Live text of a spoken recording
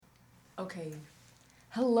Okay.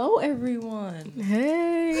 Hello, everyone.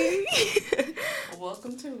 Hey.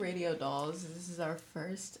 Welcome to RadioDollz. This is our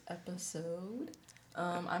first episode.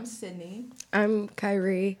 I'm Sydney. I'm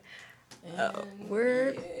Kyrie. And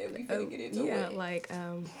We're we finna get into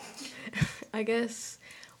it. I guess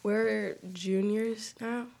we're juniors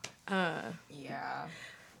now. Yeah.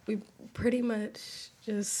 We pretty much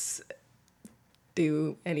just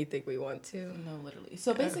do anything we want to. No, literally.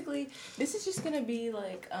 So basically, this is just gonna be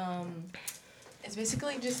like, it's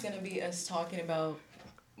basically just gonna be us talking about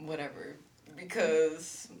whatever.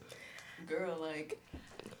 Because, girl, like,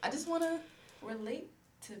 I just wanna relate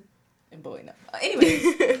to, and boy, no. Anyways,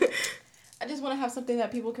 I just wanna have something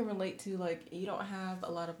that people can relate to. Like, you don't have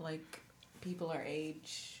a lot of, like, people our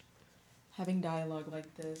age having dialogue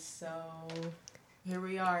like this. So, here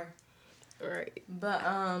we are. Right. But,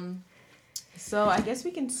 so I guess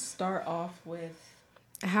we can start off with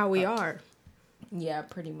How we are. Yeah,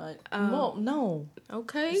 pretty much. Well, no.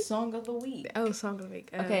 Okay. Song of the week. Oh, song of the week.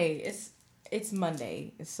 Okay, it's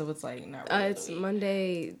Monday, so it's like not really it's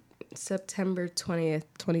Monday, September 20th,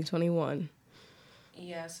 2021.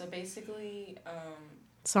 Yeah, so basically,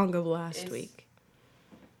 Song of last week.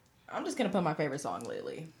 I'm just gonna put my favorite song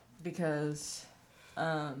lately because,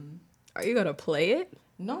 Are you gonna play it?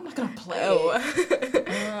 No, I'm not gonna play it.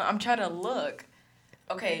 I'm trying to look.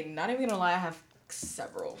 Okay, not even gonna lie, I have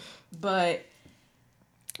several, but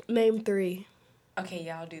name 3. Okay,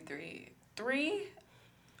 yeah, I'll do 3. 3.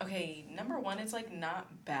 Okay, number 1, it's like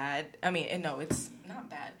not bad. I mean, no, it's not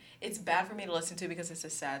bad. It's bad for me to listen to because it's a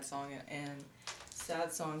sad song, and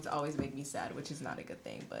sad songs always make me sad, which is not a good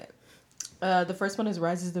thing. But the first one is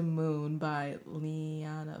 "Rises the Moon" by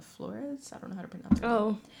Liana Flores. I don't know how to pronounce it.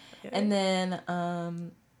 Oh, yeah. And then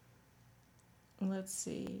let's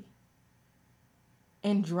see.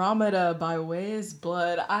 Andromeda by Weyes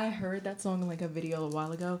Blood. I heard that song in like a video a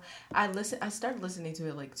while ago. I started listening to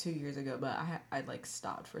it like 2 years ago, but I like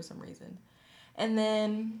stopped for some reason. And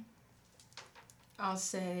then I'll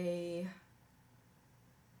say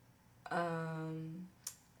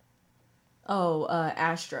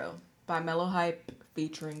Astro by Mellow Hype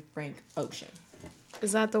featuring Frank Ocean.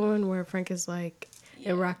 Is that the one where Frank is like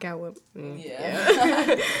and rock out with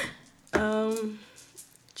Yeah.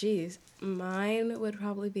 Geez. Mine would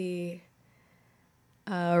probably be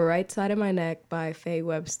Right Side of My Neck by Faye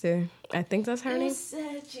Webster. I think that's her name.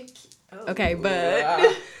 Okay,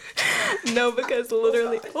 but no, because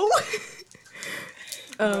literally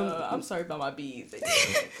I'm sorry about my beads.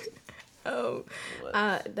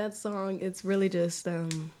 That song, it's really just I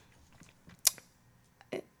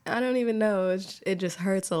don't even know, it just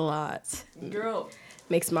hurts a lot. Girl,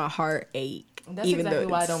 makes my heart ache. That's even exactly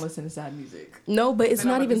why I don't listen to sad music. No, but it's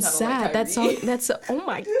not even sad. Like that song, oh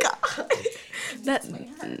my god.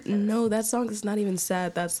 That song is not even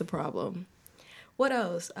sad. That's the problem. What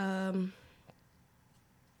else? Okay,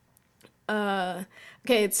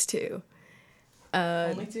 it's 2.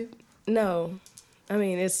 Only 2? No, I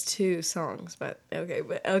mean it's 2 songs, but okay.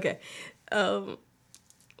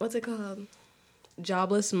 What's it called?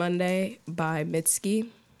 Jobless Monday by Mitski.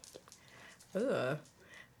 Ugh.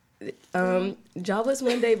 Jobless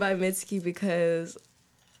Monday by Mitski, because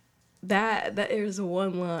that is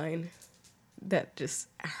one line that just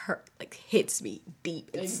hits me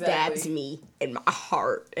deep. It stabs me in my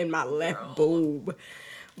heart, in my left boob.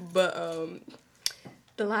 But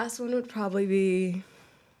the last one would probably be,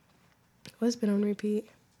 what's been on repeat?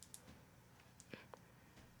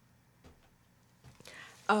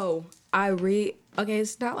 Oh, okay,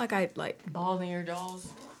 it's not like I like Balls in Your Jaws.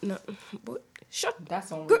 No, what?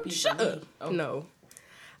 That's on repeat. Shut up. Oh. No.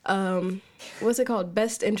 What's it called?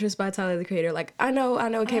 Best Interest by Tyler, the Creator. Like, I know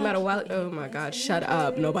it came out a while. Oh my God, shut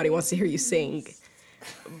up. Nobody wants to hear you sing.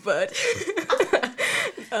 But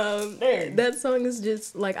that song is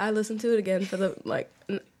just like, I listened to it again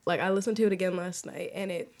I listened to it again last night, and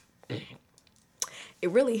it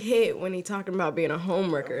really hit when he talking about being a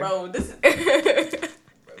homewrecker. Bro, this is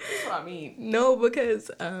what I mean. No, because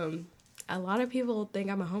a lot of people think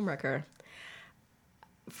I'm a homewrecker.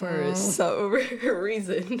 For some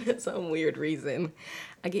reason, some weird reason.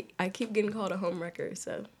 I keep getting called a homewrecker,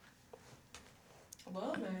 so.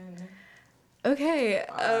 Well then. Okay.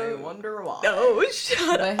 I wonder why. No,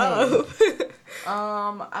 shut up.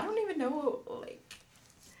 I don't even know, like.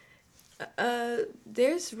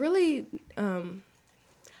 There's really,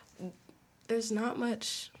 there's not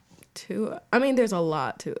much to, I mean, there's a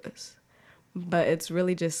lot to us, but it's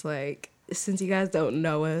really just like, since you guys don't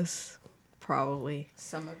know us, probably.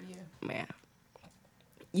 Some of you. Yeah.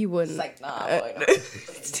 You wouldn't. It's like, nah,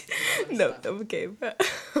 no, okay. But,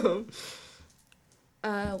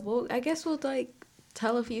 well, I guess we'll,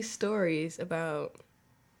 tell a few stories about,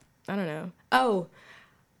 I don't know. Oh,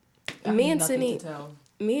 me and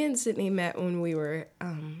Sydney met when we were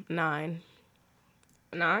 9.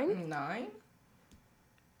 9? 9?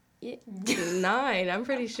 Yeah, 9, I'm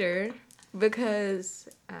pretty sure. Because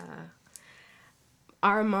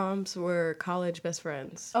our moms were college best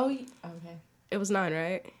friends. Oh, okay. It was 9,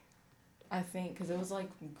 right? I think, because it was like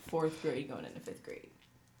 4th grade going into 5th grade.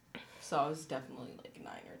 So I was definitely like 9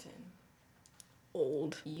 or 10.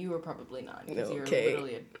 Old. You were probably 9 because Okay. you're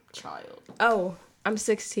literally a child. Oh, I'm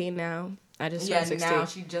 16 now. I just turned 16. Yeah, now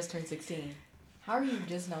she just turned 16. How are you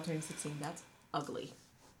just now turning 16? That's ugly.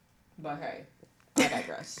 But hey, I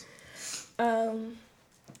digress.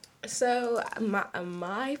 So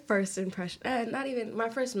my first impression, not even my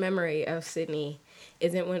first memory of Sydney,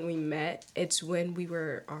 isn't when we met. It's when we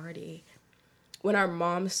were already, when our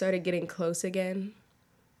moms started getting close again.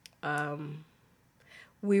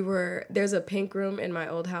 There's a pink room in my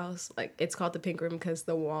old house. Like, it's called the pink room because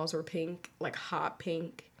the walls were pink, like hot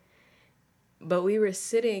pink. But we were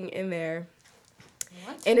sitting in there.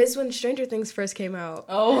 What? And it's when Stranger Things first came out.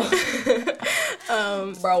 Oh.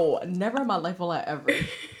 Bro, never in my life will I ever.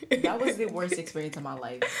 That was the worst experience of my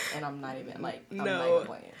life. And I'm not even, like, I'm not even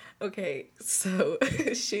playing. Okay, so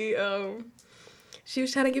she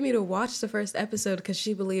was trying to get me to watch the first episode because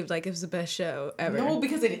she believed, like, it was the best show ever. No,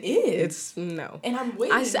 because it is. No. And I'm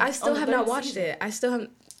waiting. I still have not watched it. I still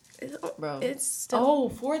haven't. Bro. It's still.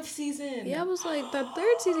 4th season. Yeah, it was like the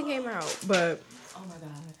 3rd season came out, but. Oh my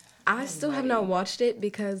god. I still have not watched it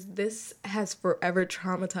because this has forever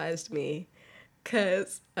traumatized me.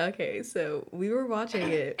 Cause, okay, so we were watching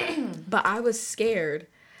it, but I was scared.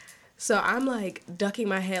 So I'm like ducking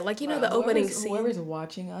my head, like, you know, the opening scene. Whoever's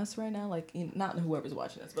watching us right now, like, not whoever's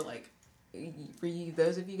watching us, but like, for you,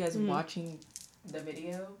 those of you guys watching the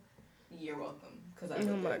video, you're welcome. Cause I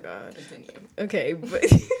oh my god. Continue. Okay, but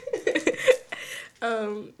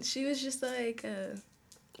she was just like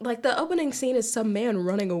the opening scene is some man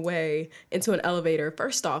running away into an elevator.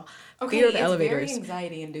 First off, fear of elevators. Very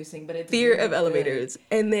anxiety inducing, but it's fear of elevators,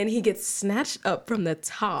 and then he gets snatched up from the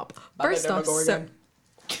top. First off,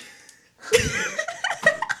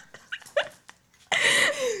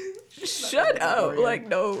 shut up! Like,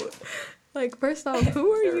 no, like, first off,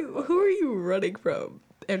 who are you running from?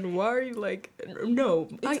 And why are you like, no?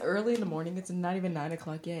 It's early in the morning. It's not even 9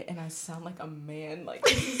 o'clock yet, and I sound like a man. Like,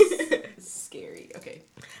 it's scary. Okay.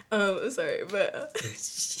 Sorry, but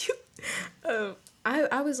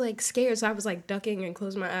I was like scared, so I was like ducking and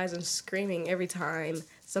closing my eyes and screaming every time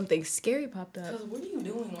something scary popped up. Because what are you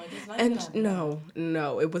doing? Like, it's not and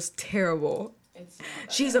no, it was terrible. It's not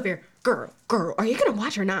She's up here, girl, are you gonna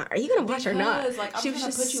watch or not? Are you gonna watch or not? Like, she was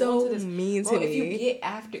just so mean to me.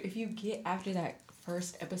 If you get after that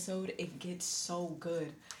first episode, it gets so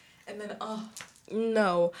good, and then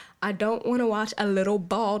no, I don't want to watch a little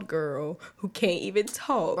bald girl who can't even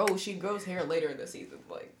talk. Bro, she grows hair later in the season.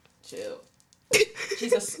 Like, chill.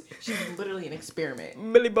 She's literally an experiment.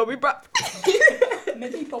 Millie Bobby Brown.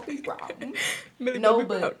 Millie Bobby Brown. Millie Bobby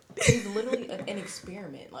Brown. She's literally an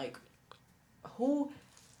experiment. Like, who?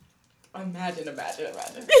 Imagine.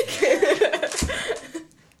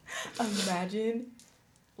 Imagine,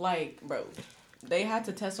 like, bro, they had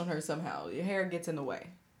to test on her somehow. Your hair gets in the way.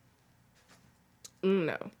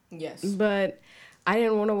 No. Yes. But I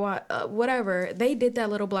didn't want to watch. Whatever. They did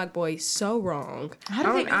that little black boy so wrong.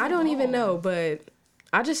 I don't even know, but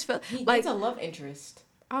I just felt like it's a love interest.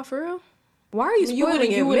 Oh, for real? Why are you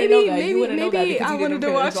spoiling it? Maybe I wanted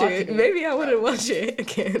to watch it. Maybe I wanted to watch it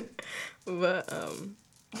again. But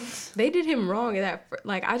they did him wrong in that.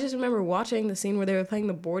 Like, I just remember watching the scene where they were playing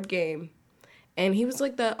the board game, and he was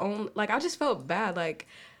like the only. Like, I just felt bad. Like,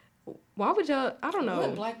 why would y'all? I don't know.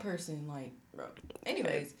 What black person, like, bro.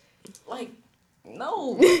 Anyways, like,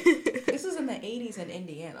 no. This is in the 80s in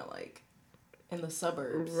Indiana, like, in the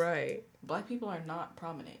suburbs. Right. Black people are not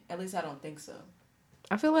prominent. At least I don't think so.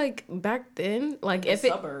 I feel like back then, like, in the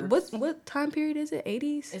suburbs. What time period is it?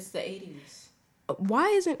 80s? It's the 80s. Why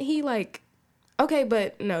isn't he like? Okay,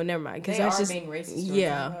 but no, never mind. Because they are being racist.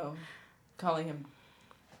 Yeah. Calling him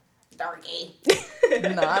darky.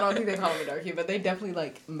 No, I don't think they call him a darky, but they definitely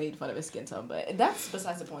like made fun of his skin tone. But that's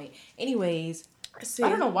besides the point. Anyways, I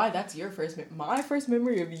don't know why that's your my first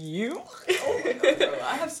memory of you. Oh my god, bro!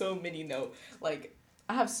 I have so many.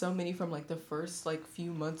 I have so many from like the first like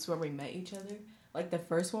few months where we met each other. Like the very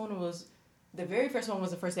first one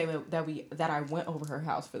was the first day that I went over her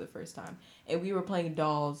house for the first time, and we were playing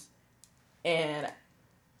dolls, and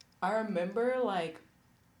I remember like.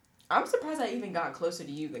 I'm surprised I even got closer to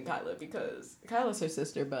you than Kyla because Kyla's her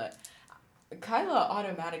sister, but Kyla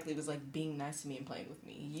automatically was like being nice to me and playing with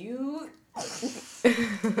me. You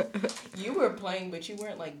were playing, but you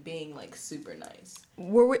weren't like being like super nice.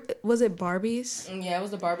 Was it Barbies? Yeah, it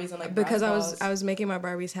was the Barbies and like because balls. I was making my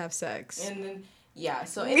Barbies have sex. And then yeah,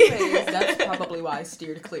 so anyways, that's probably why I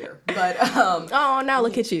steered clear. But oh, now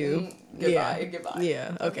look at you. Goodbye.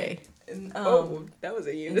 Yeah. Okay. And, that was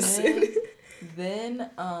a unison. Then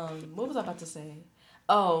what was I about to say?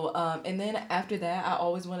 Oh, and then after that, I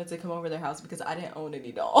always wanted to come over their house because I didn't own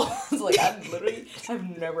any dolls. Like, I literally have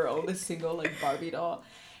never owned a single, like, Barbie doll.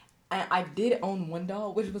 And I did own one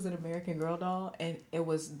doll, which was an American Girl doll, and it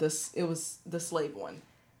was the slave one.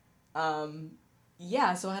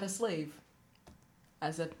 Yeah, so I had a slave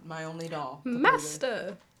as my only doll.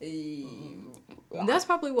 Master! That's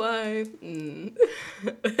probably why.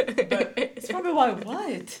 But it's probably why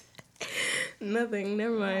what? Nothing.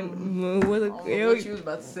 Never mind. What you was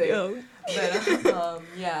about to say. But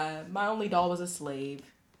yeah, my only doll was a slave.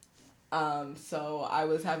 So I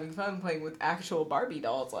was having fun playing with actual Barbie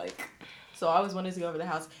dolls, like. So I always wanted to go over the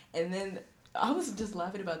house, and then I was just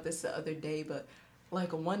laughing about this the other day. But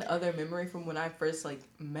like one other memory from when I first like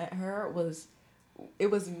met her was, it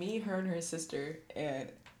was me, her, and her sister, and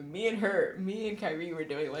me and Kyrie were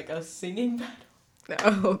doing like a singing battle.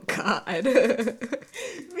 Oh God. Me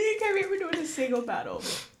and Kyrie were doing a single battle.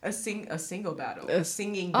 A singing battle.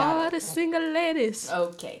 Oh, the single ladies.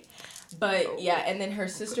 Okay. But yeah, and then her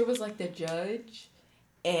sister was like the judge.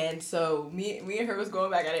 And so me and her was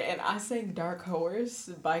going back at it, and I sang Dark Horse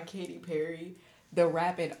by Katy Perry, the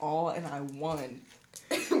rap and all, and I won.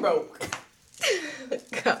 Bro.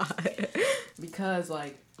 God. Because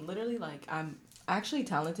like literally like I'm actually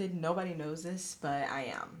talented. Nobody knows this, but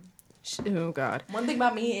I am. Oh God. One thing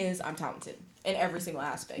about me is I'm talented in every single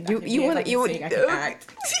aspect. I can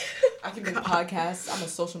act. I can do podcasts. I'm a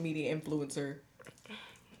social media influencer.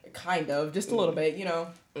 Kind of, just a little bit, you know.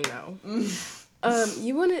 No.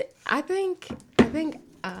 You want to? I think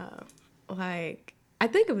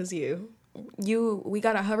it was you. We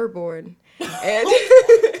got a hoverboard, and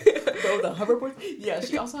bro, the hoverboard. Yeah,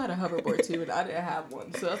 she also had a hoverboard too, and I didn't have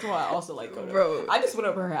one, so that's why I also like go to. Bro, I just went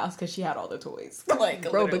over her house because she had all the toys. Like,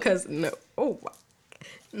 bro, literally. because no. Oh.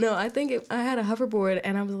 No, I think I had a hoverboard,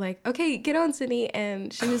 and I was like, okay, get on, Sydney.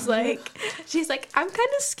 And she's like, I'm kind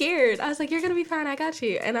of scared. I was like, you're going to be fine. I got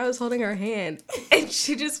you. And I was holding her hand, and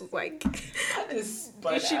she just like,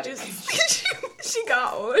 she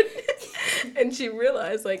got on. And she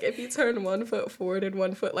realized, like, if you turn one foot forward and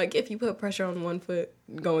one foot, like, if you put pressure on one foot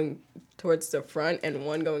going towards the front and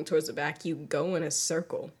one going towards the back, you go in a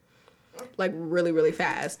circle. Like really, really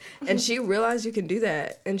fast. And she realized you can do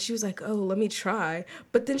that. And she was like, oh, let me try.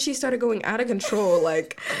 But then she started going out of control,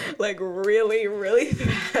 like really, really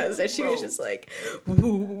fast. And she was just like,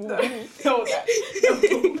 no.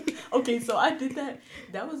 Okay, so I did that.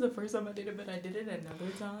 That was the first time I did it, but I did it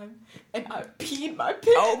another time. And I peed my pants.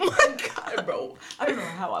 Oh my God, bro. I don't know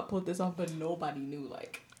how I pulled this off, but nobody knew,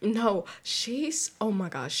 like. No, oh my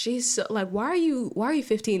gosh, she's so, like, why are you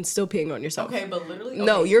 15 still peeing on yourself? Okay, but literally. Okay,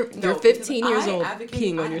 no, you're 15 years old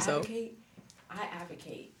peeing on yourself. I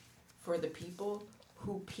advocate for the people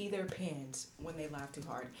who pee their pants when they laugh too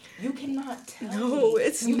hard. You cannot tell me. No,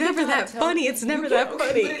 it's never that funny. It's never that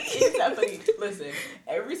funny. It's that funny.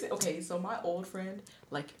 Listen, so my old friend,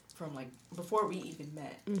 like, from, like, before we even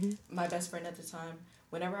met, my best friend at the time,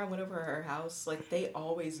 whenever I went over to her house, like, they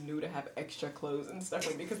always knew to have extra clothes and stuff,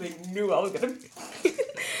 like, because they knew I was gonna.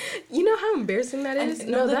 You know how embarrassing that is?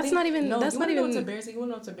 That's not even. You wanna know what's embarrassing? You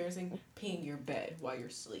wanna know what's embarrassing? Peeing your bed while you're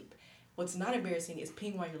asleep. What's not embarrassing is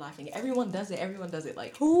peeing while you're laughing. Everyone does it.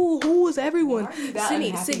 Like, who is everyone?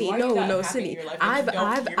 Sydney, no, Sydney. I've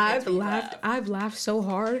laughed so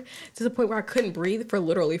hard to the point where I couldn't breathe for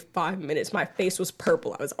literally 5 minutes. My face was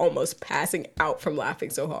purple. I was almost passing out from laughing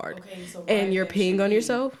so hard. Okay, so and you're peeing on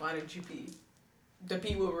yourself? Why didn't you pee? The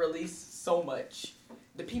pee will release so much.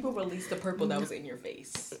 The pee will release the purple that was in your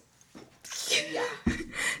face. Yeah.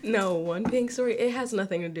 No, one peeing story. It has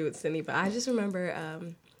nothing to do with Sydney, but I just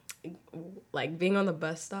remember like being on the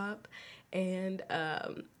bus stop, and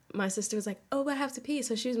my sister was like, oh, I have to pee,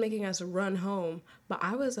 so she was making us run home, but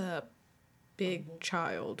I was a big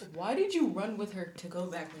child. Why did you run with her to go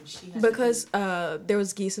back when she had because there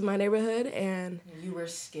was geese in my neighborhood, and you were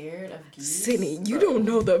scared of geese? Sydney, you don't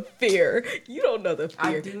know the fear. You don't know the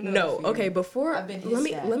fear. I do know the fear. Okay, before I've been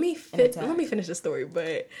let me finish the story.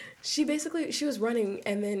 But she was running,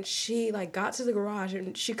 and then she like got to the garage,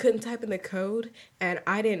 and she couldn't type in the code, and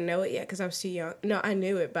I didn't know it yet because I was too young. No, I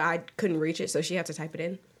knew it, but I couldn't reach it, so she had to type it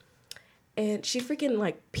in. And she freaking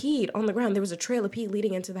like peed on the ground. There was a trail of pee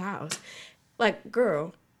leading into the house. Like,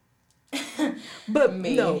 girl, But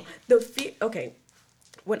Me. no, okay.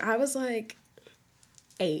 When I was like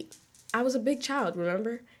 8, I was a big child,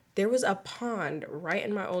 remember? There was a pond right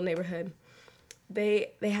in my old neighborhood.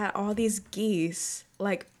 They had all these geese,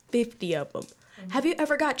 like 50 of them. Mm-hmm. Have you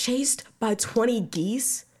ever got chased by 20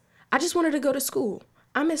 geese? I just wanted to go to school.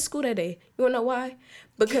 I missed school that day. You wanna know why?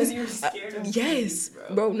 Because you were scared of yes, geese,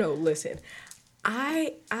 bro. Bro, no, listen.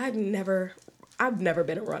 I've never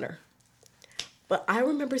been a runner. But I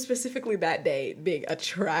remember specifically that day being a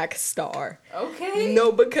track star. Okay.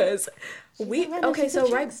 No, because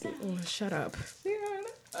shut up.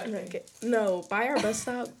 Okay. No, by our bus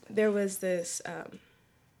stop there was this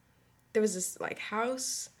like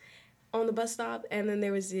house on the bus stop, and then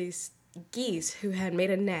there was these geese who had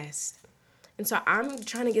made a nest. And so I'm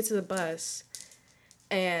trying to get to the bus,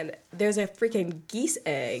 and there's a freaking geese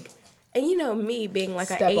egg. And you know me being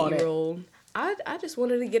like an 8-year-old, I just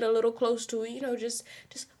wanted to get a little close to it, just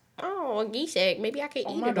a geese egg. Maybe I can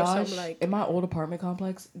eat it or something like. In my old apartment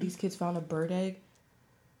complex, these kids found a bird egg,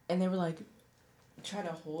 and they were like trying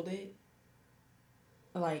to hold it.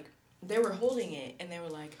 Like they were holding it, and they were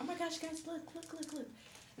like, "Oh my gosh, guys, look!"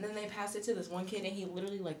 And then they passed it to this one kid, and he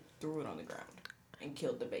literally like threw it on the ground and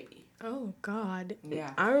killed the baby. Oh God!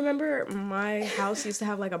 Yeah, I remember my house used to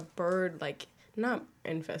have like a bird, like not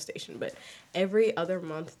infestation, but every other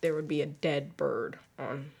month there would be a dead bird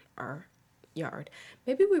on our yard.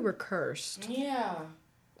 Maybe we were cursed. Yeah,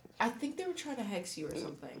 I think they were trying to hex you or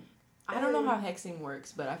something. I don't know how hexing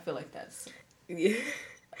works, but I feel like that's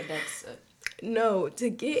No, to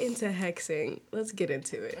get into hexing, let's get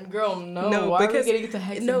into it. Girl, no. Why are we getting into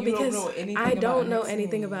hexing? No, you because don't know anything I don't know hexing.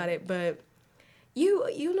 anything about it, but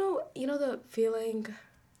you know the feeling.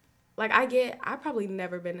 Like I probably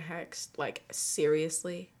never been hexed like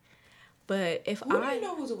seriously, but if Who do you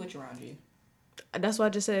know who's a witch around you? That's why I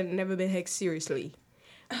just said never been hexed seriously,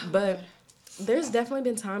 but there's definitely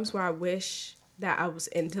been times where I wish that I was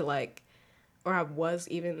into like, or I was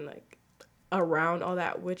even like around all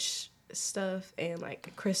that witch stuff and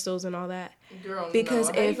like crystals and all that. Girl, because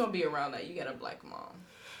no. How you gonna be around that? You got a black mom.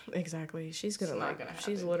 Exactly. She's gonna not gonna happen.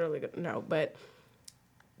 She's literally gonna no, but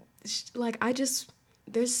like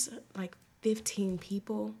there's like 15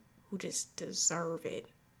 people who just deserve it.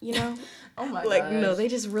 You know? Oh my like gosh. No, they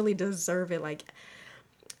just really deserve it. Like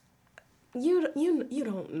you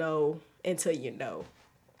don't know until you know.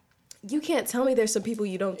 You can't tell me there's some people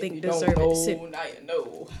you don't think deserve it. Now you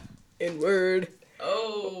know. N-word.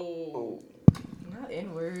 Oh. Not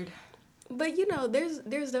N-word. But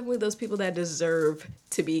there's definitely those people that deserve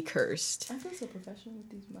to be cursed. I feel so professional with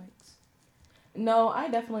these mics. No, I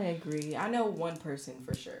definitely agree. I know one person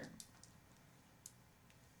for sure.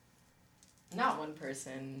 Not one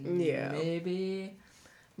person. Yeah. Maybe.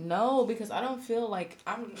 No, because I don't feel like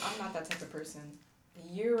I'm not that type of person.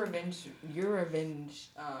 You're revenge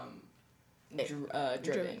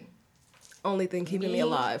driven. Only thing keeping me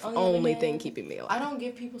alive. Only thing keeping me alive. I don't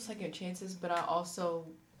give people second chances, but I also.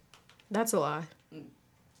 That's a lie.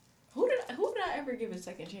 Who did I ever give a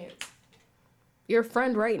second chance? Your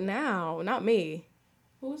friend right now, not me.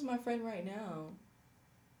 Who is my friend right now?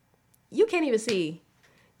 You can't even see.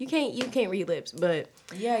 You can't read lips, but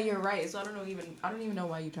yeah, you're right. So I don't even know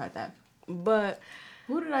why you tried that. But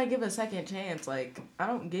who did I give a second chance? Like I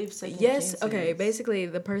don't give second chances. Yes, okay. Basically,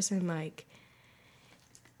 the person like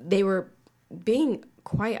they were being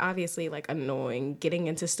quite obviously like annoying, getting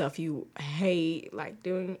into stuff you hate, like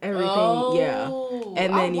doing everything. Oh, yeah,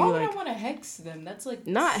 and then why you would like I want to hex them? That's like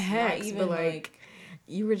not hex, not but like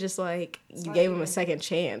you were just like you gave them a second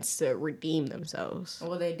chance to redeem themselves.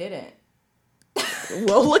 Well, they didn't.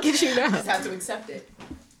 Well, look at you now. Just have to accept it.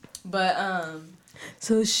 But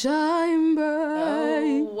so shine bright.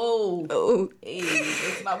 Oh, whoa. Oh, hey,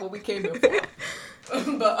 that's not what we came here for.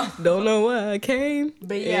 But don't know why I came.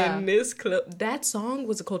 But yeah, in this club. That song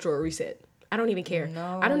was a cultural reset. I don't even care.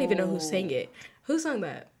 No. I don't even know who sang it. Who sung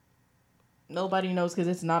that? Nobody knows because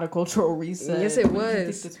it's not a cultural reset. Yes, it was. What do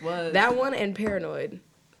you think this was? That one and Paranoid.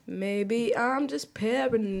 Maybe I'm just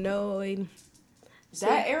paranoid.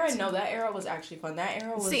 That era was actually fun. That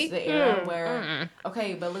era was the era where...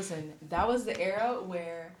 Okay, but listen. That was the era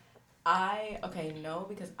where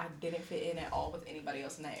because I didn't fit in at all with anybody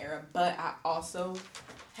else in that era. But I also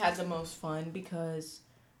had the most fun because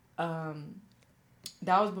that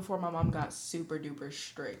was before my mom got super duper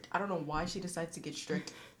strict. I don't know why she decided to get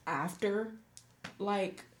strict after,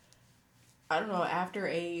 like, I don't know, after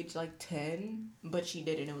age, like, 10. But she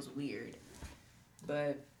did, and it was weird.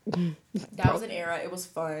 But... that was an era. It was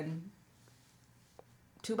fun.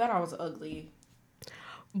 Too bad I was ugly.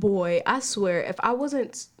 Boy, I swear, if I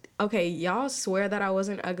wasn't... Okay, y'all swear that I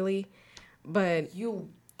wasn't ugly, but... You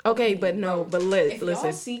Okay, but no, but listen. If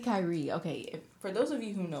y'all see Kyrie, okay, for those of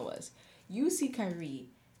you who know us, you see Kyrie,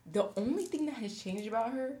 the only thing that has changed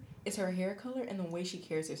about her is her hair color and the way she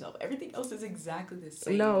carries herself. Everything else is exactly the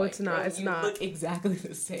same. No, like, it's not. Bro, it's you not. Look exactly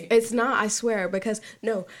the same. It's not, I swear, because,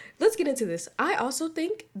 no, let's get into this. I also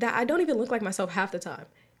think that I don't even look like myself half the time.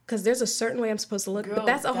 Because there's a certain way I'm supposed to look, but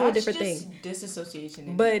that's a whole different thing.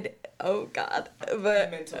 Disassociation. But, oh God.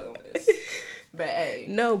 But mental illness. But hey.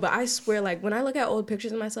 No, but I swear, like, when I look at old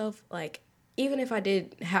pictures of myself, like, even if I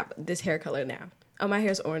did have this hair color now. Oh, my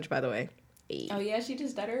hair's orange, by the way. Oh, yeah, she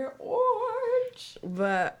just dyed her orange.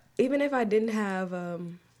 But even if I didn't have,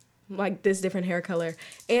 like, this different hair color,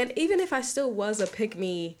 and even if I still was a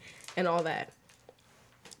pick-me and all that,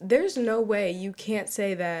 there's no way you can't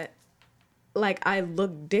say that, like, I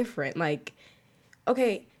look different. Like,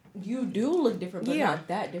 okay. You do look different, but not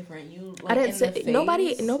that different. You, like, I didn't say,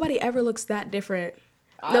 nobody ever looks that different.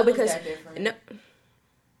 I look that different. No,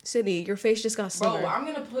 Sydney, your face just got slimmer. Bro, I'm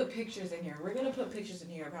going to put pictures in here. We're going to put pictures in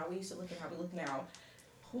here of how we used to look and how we look now.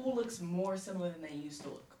 Who looks more similar than they used to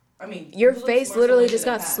look? I mean, your face literally just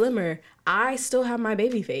got slimmer. I still have my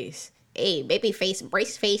baby face. Hey, baby face,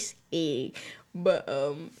 brace face. Hey. But,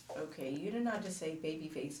 okay, you did not just say baby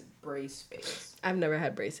face, brace face. I've never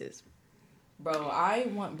had braces. Bro, I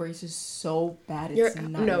want braces so bad. It's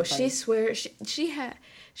not. No, she swears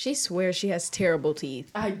she swears she has terrible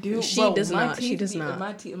teeth. I do. She does not. She does not.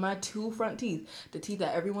 My two front teeth, the teeth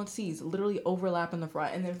that everyone sees, literally overlap in the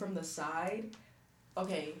front, and then from the side.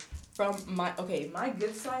 Okay, my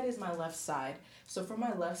good side is my left side. So from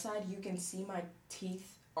my left side, you can see my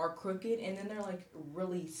teeth are crooked, and then they're like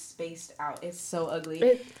really spaced out. It's so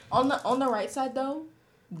ugly. On the right side though,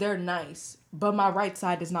 they're nice, but my right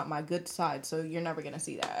side is not my good side, so you're never gonna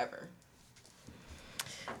see that ever.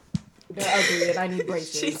 They're ugly, and I need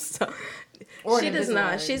braces. She does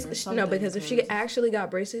not. No, because if she actually got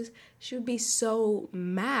braces, she would be so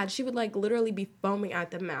mad. She would like literally be foaming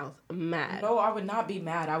at the mouth, mad. No, I would not be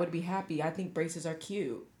mad. I would be happy. I think braces are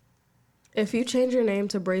cute. If you change your name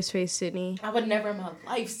to Braceface Sydney, I would never in my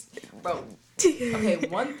life, bro. Okay,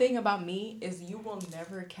 one thing about me is you will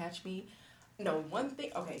never catch me. No, one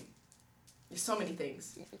thing. Okay, there's so many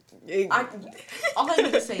things. All I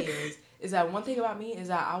need to say is that one thing about me is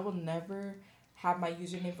that I will never have my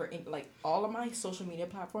username for like all of my social media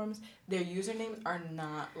platforms. Their usernames are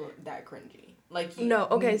not that cringy. Like no,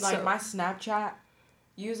 okay, like so my Snapchat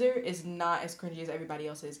user is not as cringy as everybody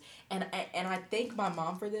else's, and I thank my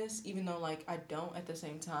mom for this, even though like I don't at the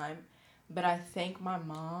same time, but I thank my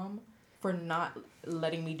mom for not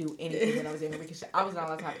letting me do anything when I was younger, because I was not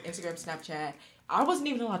allowed to have Instagram, Snapchat. I wasn't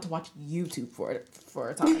even allowed to watch YouTube for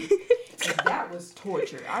a time. And that was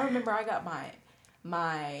torture. I remember I got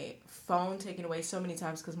my phone taken away so many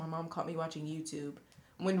times because my mom caught me watching YouTube,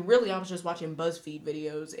 when really I was just watching BuzzFeed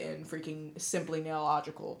videos and freaking Simply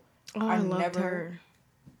Nailogical. Oh, I loved her.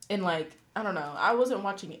 And like, I don't know, I wasn't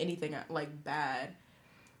watching anything like bad,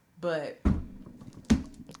 but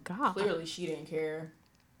God, clearly she didn't care.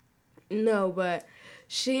 No, but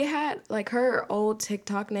she had, like, her old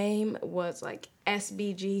TikTok name was, like,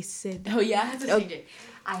 SBG Sid. Oh, yeah, I had to change it.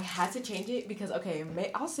 I had to change it because, okay,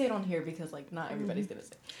 I'll say it on here because, like, not everybody's gonna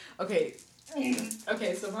say it.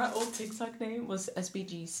 Okay, so my old TikTok name was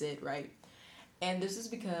SBG Sid, right? And this is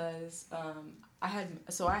because I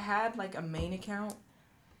had, like, a main account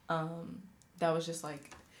that was just,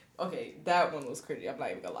 like, okay, that one was cringy. I'm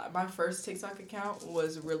not even gonna lie. My first TikTok account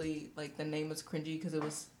was really, like, the name was cringy because it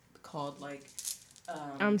was called like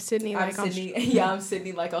I'm Sydney like I'm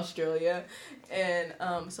Sydney like Australia, and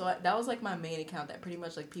so that was like my main account that pretty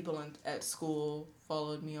much like people at school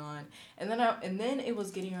followed me on, and then it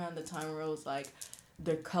was getting around the time where it was like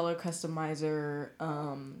the color customizer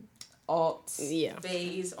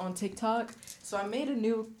phase on TikTok, so I made a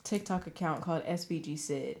new TikTok account called SBG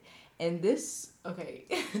Sid, and this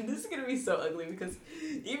is gonna be so ugly because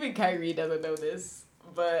even Kyrie doesn't know this,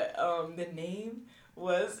 but the name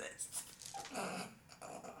was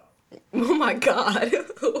oh my God.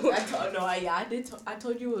 I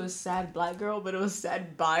told you it was sad black girl, but it was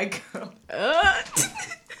sad bi girl. It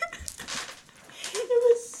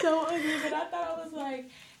was so ugly, but I thought I was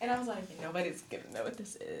like, nobody's gonna know what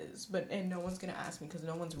this is, and no one's gonna ask me because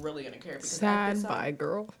no one's really gonna care. Sad bi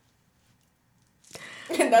girl.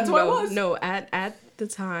 And that's what it was. No, at the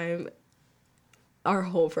time, our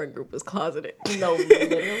whole friend group was closeted. No,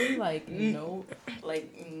 literally,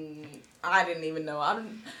 I didn't even know.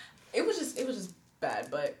 It was just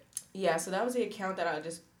bad, but yeah. So that was the account that I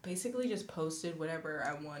just basically just posted whatever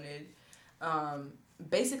I wanted,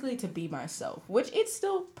 basically to be myself, which it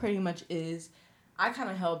still pretty much is. I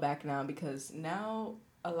kind of held back now because now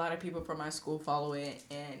a lot of people from my school follow it,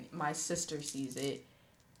 and my sister sees it,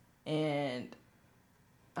 and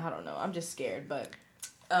I don't know. I'm just scared, but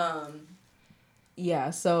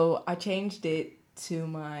yeah. So I changed it to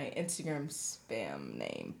my Instagram spam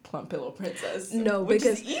name, Plump Pillow Princess. No, which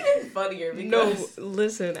because is even funnier. Because no,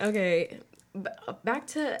 listen, okay, back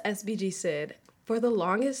to SBG Sid. For the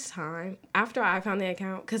longest time, after I found the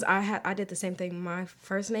account, because I did the same thing. My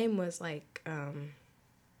first name was like, I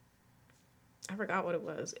forgot what it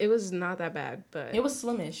was. It was not that bad, but it was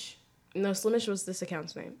Slimish. No, Slimish was this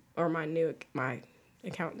account's name, or my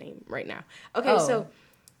account name right now. Okay, so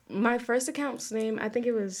my first account's name, I think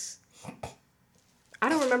it was, I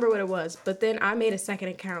don't remember what it was, but then I made a second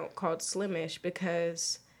account called Slimish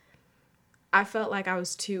because I felt like I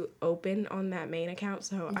was too open on that main account,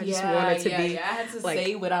 so I just wanted to be. Yeah, I had to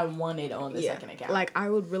say what I wanted on the second account. Like, I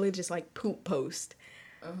would really just, like, poop post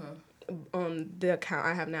on the account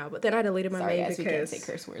I have now. But then I deleted my main because... we can't say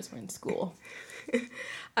curse words. We're in school.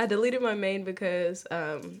 I deleted my main because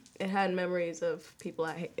it had memories of people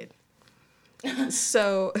I hated.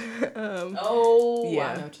 So, yeah. I know what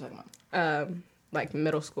you're talking about. Like,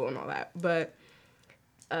 middle school and all that. But,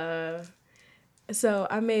 so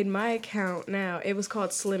I made my account now. It was called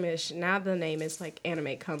Slimish. Now the name is like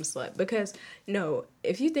Anime Cum Slut. Because, no,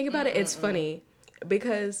 if you think about it, it's funny.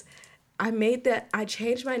 Because I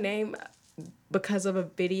changed my name because of a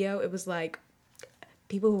video. It was like,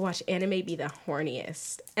 people who watch anime be the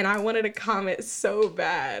horniest. And I wanted to comment so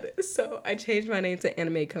bad. So I changed my name to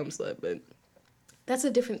Anime Cum Slut. But that's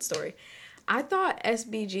a different story. I thought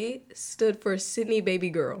SBG stood for Sydney Baby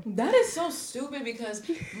Girl. That is so stupid because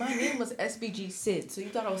my name was SBG Sid, so you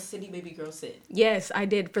thought I was Sydney Baby Girl Sid. Yes, I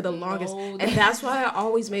did for the longest. And that's why I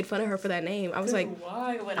always made fun of her for that name. I was like,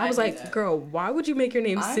 why would I was like, that? Girl, why would you make your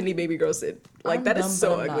name Sydney Baby Girl Sid? Like, I'm that dumb, is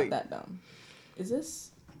so but I'm ugly. not that dumb. Is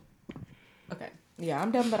this? Okay. Yeah,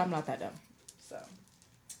 I'm dumb, but I'm not that dumb. So,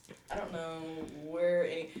 I don't know where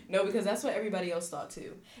any... No, because that's what everybody else thought,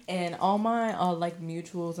 too. And all my, like,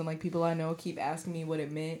 mutuals and, like, people I know keep asking me what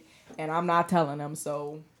it meant, and I'm not telling them,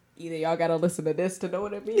 so either y'all gotta listen to this to know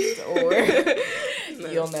what it means, or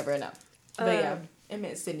you'll never know. But, yeah, it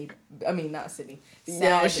meant Sydney... I mean, not Sydney.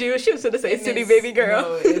 No, she was going to say Sydney Baby Girl.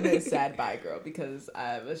 No, it meant sad bye girl, because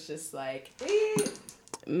I was just like...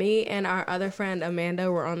 Me and our other friend,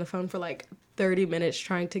 Amanda, were on the phone for, like, 30 minutes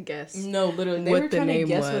trying to guess. No, literally. They were trying to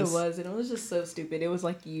guess what it was, and it was just so stupid. It was,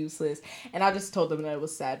 like, useless. And I just told them that it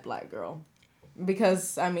was sad black girl.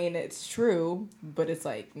 Because, I mean, it's true, but it's,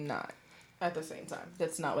 like, not at the same time.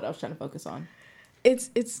 That's not what I was trying to focus on.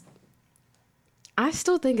 It's... I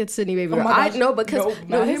still think it's Sydney Baby Girl. I know because...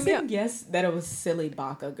 No, hear me out. Yes, that it was Silly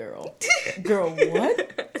Baka Girl. Girl,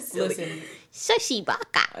 what? Listen. Sushi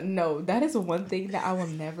Baka. No, that is one thing that I will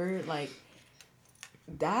never, like...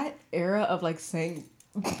 That era of, like, saying...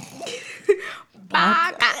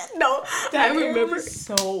 Baka. No, that I remember was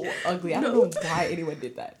so ugly. I don't know why anyone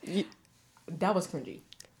did that. That was cringy.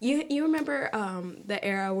 You remember the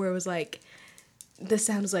era where it was, like... The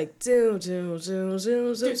sound was like do do do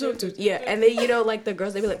do do do do. Yeah, and then like the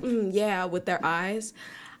girls, they'd be like yeah with their eyes.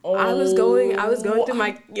 Oh, I was going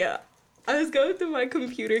through my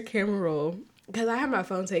computer camera roll because I had my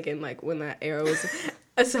phone taken like when that era was.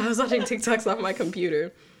 So I was watching TikToks off my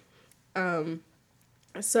computer.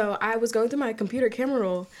 So I was going through my computer camera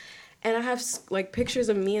roll, and I have like pictures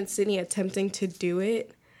of me and Sydney attempting to do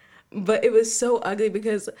it, but it was so ugly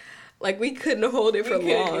because. Like, we couldn't hold it for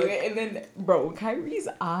long. And then, bro, Kyrie's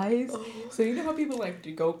eyes. Oh. So, you know how people,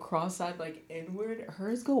 like, go cross-eyed, like, inward?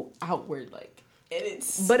 Hers go outward, like, and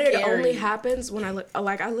it's But scary. It only happens when I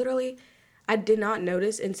did not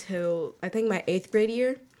notice until, I think, my 8th grade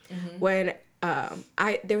year. Mm-hmm. When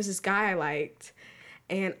there was this guy I liked.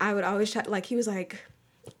 And I would always try, like, he was, like,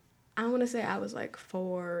 I want to say I was, like,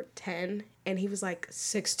 4'10". And he was, like,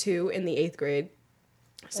 6'2" in the 8th grade.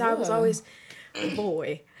 So, I was always,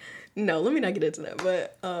 boy... No, let me not get into that.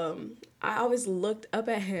 But I always looked up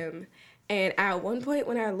at him. And at one point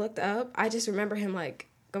when I looked up, I just remember him, like,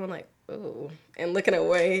 going like, ooh, and looking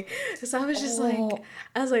away. So I was just like,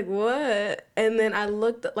 what? And then I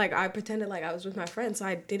looked, like, I pretended like I was with my friends. So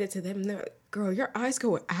I did it to them. And they're like, girl, your eyes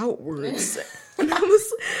go outwards. And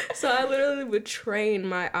so I literally would train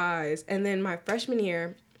my eyes. And then my freshman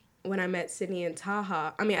year, when I met Sydney and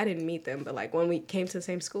Taha, I mean, I didn't meet them, but, like, when we came to the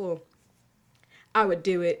same school, I would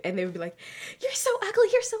do it, and they would be like, you're so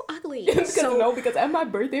ugly. Because at my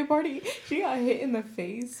birthday party, she got hit in the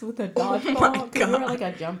face with a dodgeball. Oh my God. We were like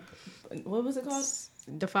a jump... What was it called?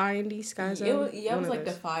 Defy Sky Zone? It was like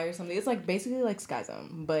Defy or something. It's like basically like Sky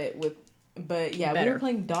Zone, but yeah, we were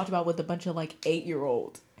playing dodgeball with a bunch of like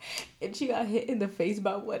 8-year-olds. And she got hit in the face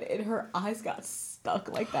by one, and her eyes got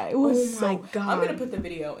stuck like that. It was my God. I'm gonna put the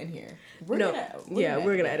video in here. We're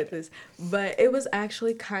gonna edit this. But it was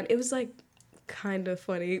actually kind of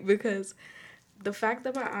funny because the fact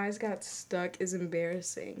that my eyes got stuck is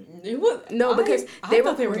embarrassing. It was because they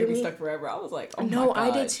were gonna be stuck forever. I was like, oh my gosh.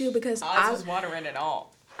 I did too because I was watering it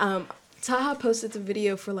all. Taha posted the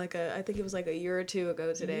video for I think it was a year or two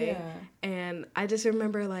ago today. Yeah. And I just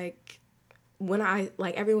remember when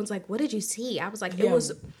everyone's like, what did you see? I was like, it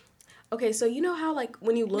was, okay, so you know how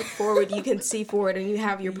when you look forward, you can see forward and you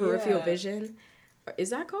have your peripheral vision?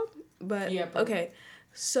 Is that called? But, yeah. Okay,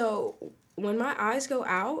 so when my eyes go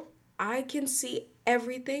out, I can see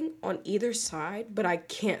everything on either side, but I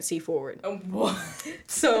can't see forward. What?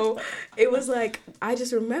 So it was I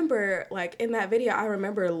just remember in that video, I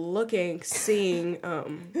remember seeing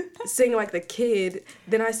the kid.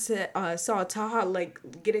 Then I saw Taha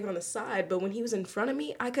getting on the side, but when he was in front of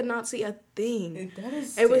me, I could not see a thing. That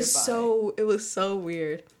is it was so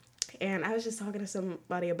weird. And I was just talking to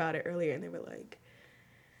somebody about it earlier, and they were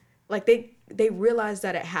they realized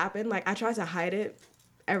that it happened. I tried to hide it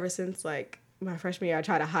ever since my freshman year. I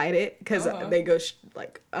try to hide it because they go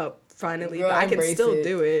up finally, but I can still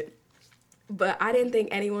do it. But I didn't think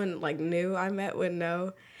anyone new I met would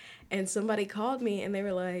know. And somebody called me and they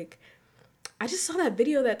were like, I just saw that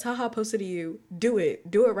video that Taha posted to you. Do it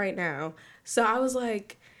right now. So I was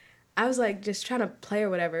just trying to play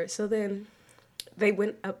or whatever. So then they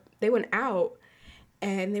went out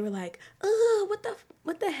and they were like, oh,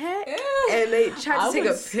 what the heck? Yeah. And they tried to take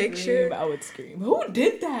a picture. I would scream. Who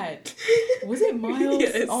did that? Was it Miles?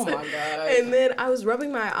 Yes. Oh my god. And then I was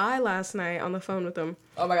rubbing my eye last night on the phone with him.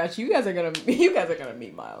 Oh my gosh, you guys are gonna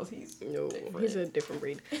meet Miles. He's a different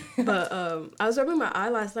breed. But I was rubbing my eye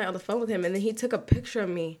last night on the phone with him, and then he took a picture of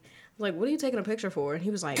me. I was like, what are you taking a picture for? And he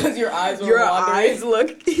was like, because your eyes were wandering.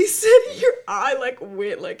 Look, he said your eye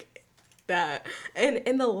went that. And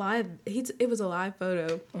in the live, it was a live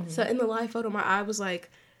photo. Mm-hmm. So in the live photo, my eye was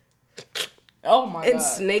oh my god, and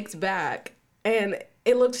snaked back, and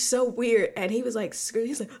it looked so weird. And he was screaming.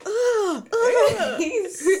 He's like, oh,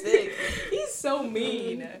 he's sick. He's so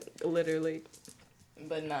mean, literally.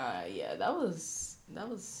 But nah, yeah, that was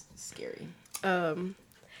scary.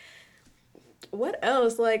 What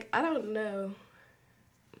else? I don't know.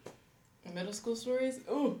 Middle school stories.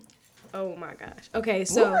 Ooh. Oh my gosh. Okay,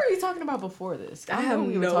 so what were you talking about before this? I have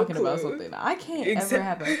we were talking about something. I can't ever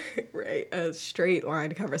have right, a straight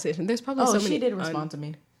line conversation. There's probably so many. Oh, she did respond to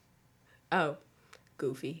me. Oh,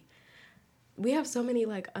 goofy. We have so many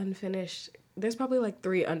unfinished. There's probably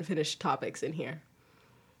 3 unfinished topics in here.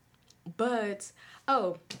 But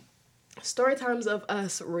story times of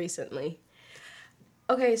us recently.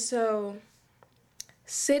 Okay, so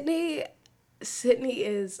Sydney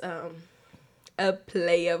is a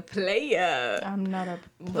player. I'm not a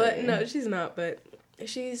player. But no, she's not. But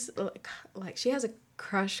she's she has a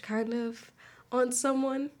crush kind of on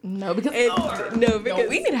someone. No, because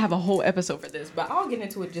we need to have a whole episode for this. But I'll get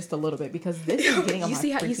into it just a little bit because this is getting on my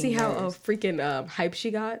freaking nerves. You see how freaking hype she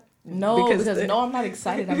got? No, because I'm not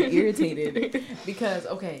excited. I'm irritated because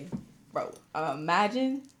bro,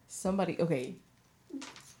 imagine somebody. Okay,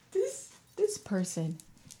 this person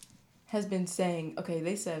has been saying. Okay,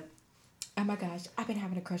 they said, oh my gosh, I've been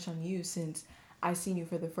having a crush on you since I seen you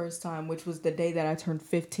for the first time, which was the day that I turned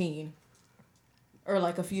 15. Or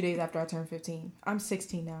a few days after I turned 15. I'm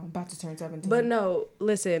 16 now, about to turn 17. But no,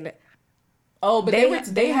 listen. Oh, but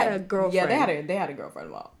they had a girlfriend. Yeah, they had a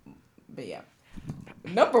girlfriend. Well, but yeah.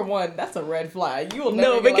 Number one, that's a red flag. You will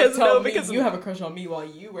never tell me you have a crush on me while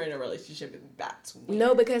you were in a relationship. That's weird.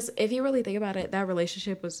 No, because if you really think about it, that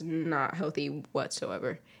relationship was not healthy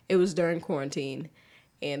whatsoever. It was during quarantine.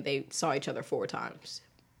 And they saw each other 4 times,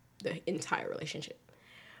 the entire relationship.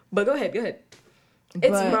 But go ahead.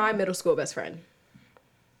 It's my middle school best friend.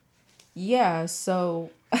 Yeah,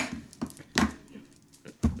 so...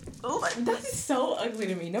 that's so ugly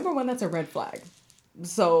to me. Number one, that's a red flag.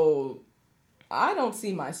 So, I don't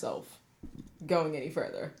see myself going any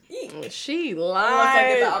further. She lied. Unless I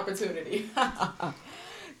get the opportunity.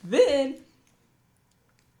 Then,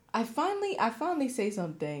 I finally say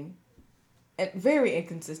something... Very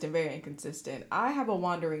inconsistent. I have a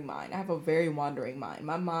wandering mind. I have a very wandering mind.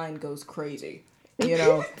 My mind goes crazy. You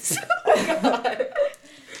know? Oh, God.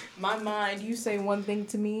 My mind, you say one thing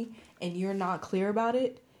to me and you're not clear about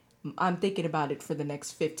it, I'm thinking about it for the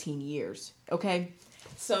next 15 years. Okay?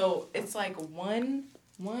 So, it's one...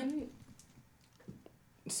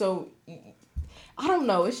 So, I don't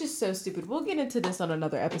know. It's just so stupid. We'll get into this on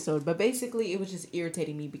another episode. But basically, it was just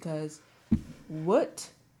irritating me because what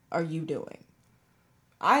are you doing?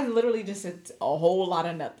 I literally just said a whole lot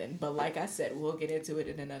of nothing. But like I said, we'll get into it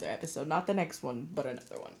in another episode. Not the next one, but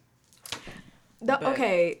another one.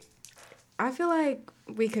 Okay, I feel like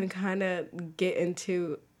we can kind of get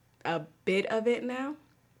into a bit of it now.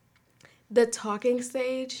 The talking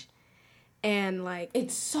stage, and like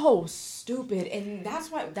it's so stupid, and that's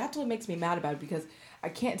what makes me mad about it, because I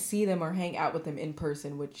can't see them or hang out with them in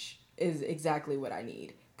person, which is exactly what I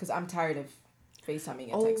need, because I'm tired of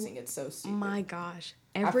FaceTiming and texting. It's so stupid. My gosh,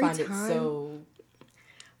 I find it so.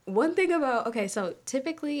 One thing about, okay, so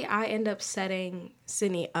typically I end up setting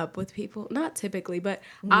Sydney up with people. Not typically, but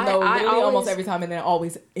I always, almost every time, and then it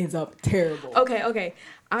always ends up terrible. Okay.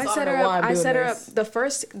 I set her up. The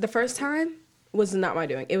first time was not my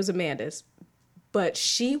doing. It was Amanda's. But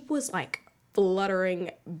she was like fluttering,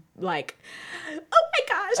 like, oh my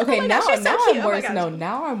gosh. Okay, now I'm worse. No,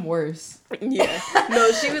 now I'm worse. Yeah.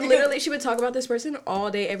 No, she would talk about this person all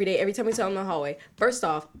day, every day, every time we saw him in the hallway. First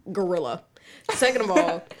off, gorilla. Second of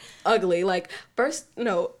all, ugly. Like,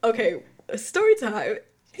 story time.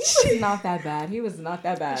 He was not that bad. I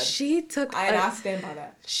stand by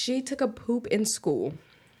that. She took a poop in school.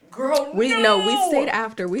 Girl, we stayed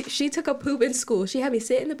after. She took a poop in school. She had me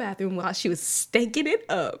sit in the bathroom while she was stinking it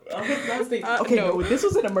up. No, this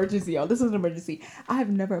was an emergency, y'all. This was an emergency. I have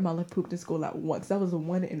never in my life pooped in school at once. That was the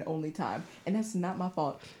one and only time, and that's not my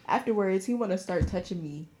fault. Afterwards, he want to start touching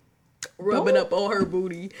me, rubbing up on her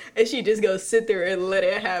booty, and she just goes sit there and let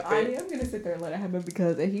it happen. I am gonna sit there and let it happen,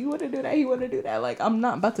 because if he want to do that, like, I'm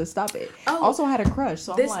not about to stop it. Also, I had a crush,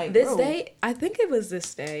 so I'm like, this day, I think it was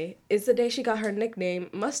this day. It's the day she got her nickname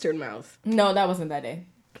Mustard Mouth. No, that wasn't that day.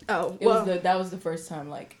 Oh, that was the first time.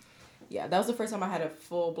 Like, yeah, that was the first time I had a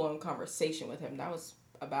full blown conversation with him. That was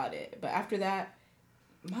about it. But after that,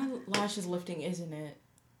 my lash is lifting, isn't it?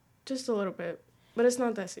 Just a little bit, but it's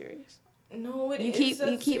not that serious. No, you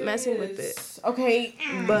keep messing with it. Okay,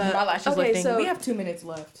 but my lash is lifting. So we have 2 minutes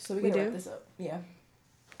left, so we can wrap this up. Yeah.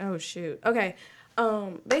 Oh shoot. Okay.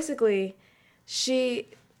 Basically,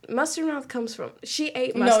 Mustard Mouth comes from. She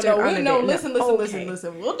ate mustard. Listen.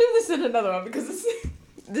 We'll do this in another one, because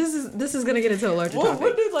this is gonna get into a larger topic.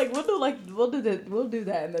 We'll do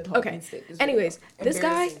that in the talking stage. Anyways, this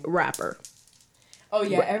guy, rapper. Oh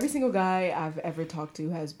yeah, every single guy I've ever talked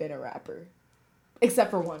to has been a rapper, except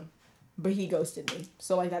for one. But he ghosted me,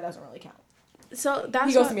 so like that doesn't really count. So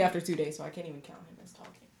he ghosted me after 2 days, so I can't even count him as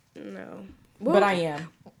talking. No, but I am.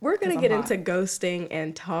 We're gonna get into ghosting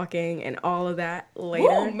and talking and all of that later.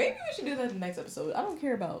 Whoa, maybe we should do that in the next episode. I don't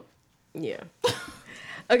care about. Yeah.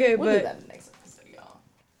 Okay, we'll do that in the next episode, y'all.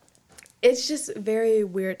 It's just very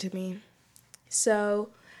weird to me. So,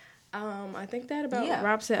 I think that about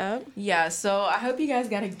wraps it up. Yeah. So I hope you guys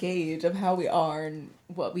got a gauge of how we are and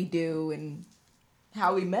what we do and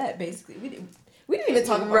how we met. Basically, we didn't even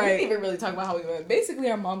talk about. We didn't even really talk about how we met. Basically,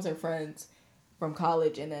 our moms are friends from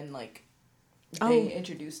college, and then like they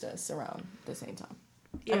introduced us around the same time.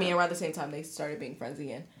 Yeah. I mean, around the same time they started being friends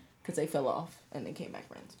again, because they fell off and then came back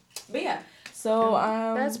friends. But yeah, so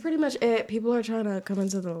that's pretty much it. People are trying to come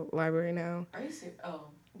into the library now. Are you serious? Oh,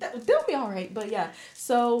 they'll be all right. But yeah,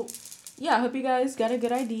 so. Yeah, I hope you guys got a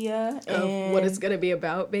good idea of what it's going to be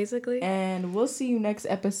about, basically. And we'll see you next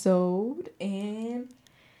episode. And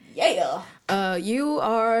yeah. You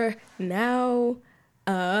are now,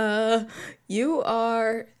 what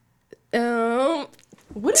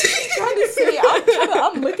is she trying to say?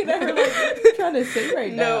 I'm looking at her like, what are you trying to say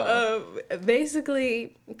right now? No,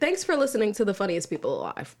 basically, thanks for listening to the funniest people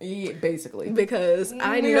alive. Yeah, basically. Because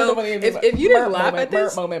I know if you didn't laugh at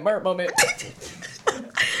this. Moment.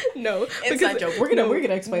 No, inside joke. We're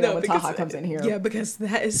gonna explain that when Taha comes in here. Yeah, because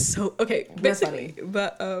that is so okay. We're funny,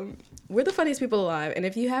 but we're the funniest people alive, and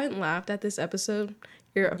if you haven't laughed at this episode,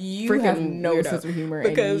 you freaking have no weirdo. Sense of humor,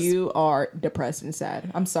 and you are depressed and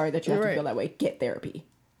sad. I'm sorry that you have to feel that way. Get therapy.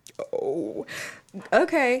 Oh,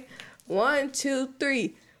 okay. 1, 2,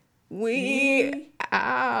 3. We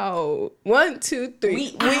out. 1, 2, 3.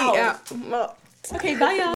 We out. Okay, bye y'all.